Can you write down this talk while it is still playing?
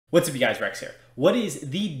What's up, you guys? Rex here. What is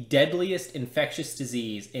the deadliest infectious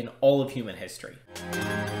disease in all of human history?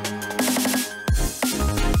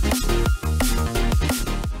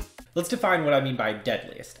 Let's define what I mean by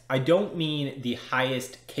deadliest. I don't mean the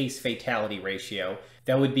highest case fatality ratio.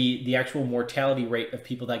 That would be the actual mortality rate of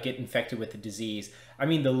people that get infected with the disease. I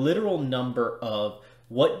mean the literal number of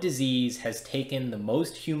what disease has taken the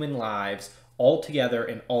most human lives altogether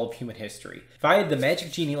in all of human history. If I had the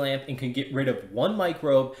magic genie lamp and could get rid of one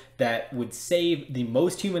microbe that would save the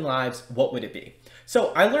most human lives, what would it be?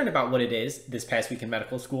 So I learned about what it is this past week in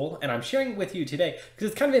medical school, and I'm sharing it with you today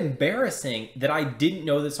because it's kind of embarrassing that I didn't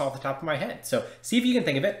know this off the top of my head. So see if you can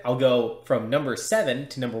think of it. I'll go from number 7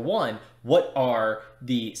 to number 1. What are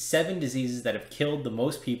the 7 diseases that have killed the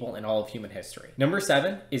most people in all of human history? Number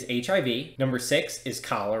 7 is HIV. Number 6 is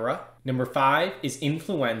cholera. Number 5 is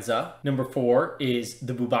influenza. Number 4 is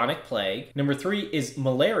the bubonic plague. Number 3 is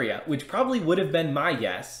malaria, which probably would have been my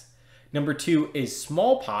guess. Number 2 is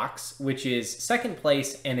smallpox, which is second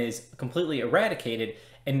place and is completely eradicated.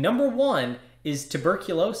 And number 1 is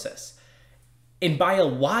tuberculosis. And by a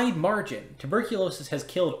wide margin, tuberculosis has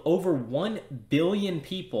killed over 1 billion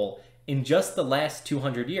people in just the last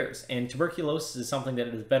 200 years. And tuberculosis is something that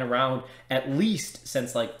has been around at least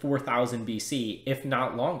since like 4000 BC, if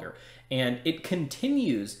not longer. And it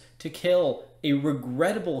continues to kill a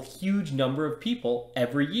regrettable huge number of people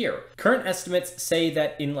every year. Current estimates say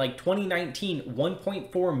that in like 2019,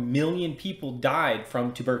 1.4 million people died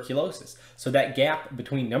from tuberculosis. So that gap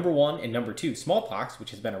between number 1 and number 2, smallpox,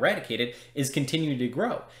 which has been eradicated, is continuing to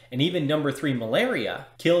grow. And even number 3, malaria,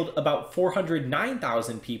 killed about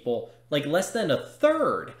 409,000 people, like less than a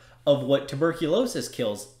third of what tuberculosis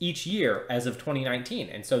kills each year as of 2019.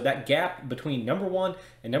 And so that gap between number 1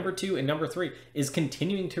 and number 2 and number 3 is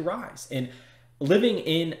continuing to rise. And living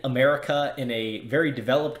in America, in a very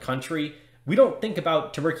developed country, we don't think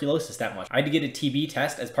about tuberculosis that much. I had to get a TB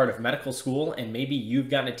test as part of medical school, and maybe you've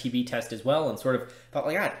gotten a TB test as well and sort of thought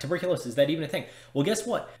like, tuberculosis, is that even a thing? Well, guess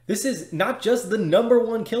what? This is not just the number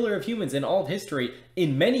 1 killer of humans in all of history.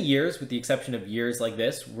 In many years, with the exception of years like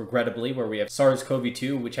this, regrettably, where we have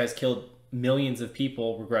SARS-CoV-2, which has killed millions of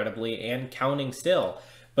people, regrettably, and counting still.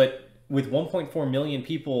 But with 1.4 million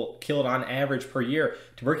people killed on average per year,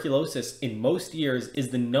 tuberculosis in most years is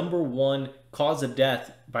the number 1 cause of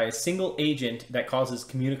death by a single agent that causes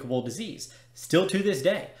communicable disease, still to this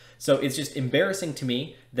day. So it's just embarrassing to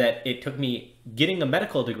me that it took me getting a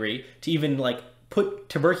medical degree to even like put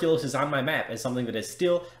tuberculosis on my map as something that is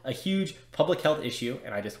still a huge public health issue.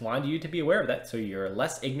 And I just wanted you to be aware of that so you're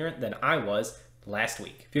less ignorant than I was last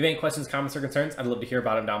week. If you have any questions, comments, or concerns, I'd love to hear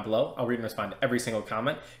about them down below. I'll read and respond to every single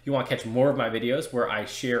comment. If you want to catch more of my videos where I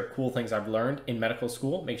share cool things I've learned in medical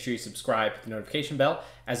school, make sure you subscribe, hit the notification bell.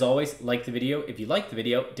 As always, like the video if you like the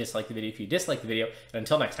video, dislike the video if you dislike the video, and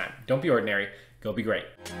until next time, don't be ordinary, go be great.